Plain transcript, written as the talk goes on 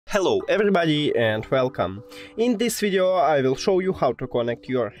Hello everybody and welcome. In this video I will show you how to connect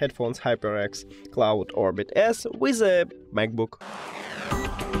your headphones HyperX Cloud Orbit S with a MacBook.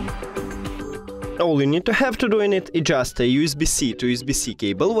 All you need to have to do in it is just a USB-C to USB-C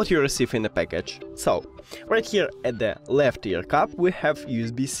cable what you receive in the package. So, right here at the left ear cup we have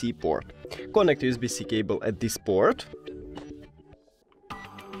USB-C port. Connect USB-C cable at this port.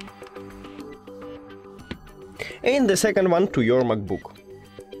 And the second one to your MacBook.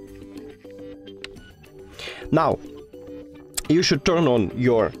 Now, you should turn on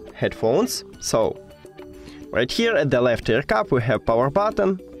your headphones. So, right here at the left ear cup we have power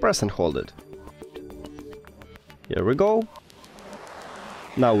button, press and hold it. Here we go.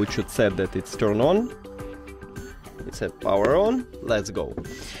 Now we should set that it's turned on. It's set power on, let's go.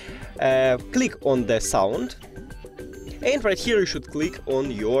 Click on the sound. And right here you should click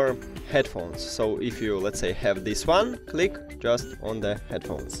on your headphones. So if you, let's say, have this one, click just on the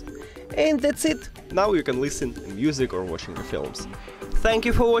headphones. And that's it. Now you can listen to music or watching the films. Thank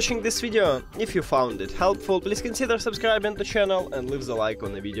you for watching this video. If you found it helpful, please consider subscribing to the channel and leave the like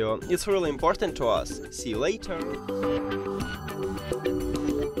on the video. It's really important to us. See you later.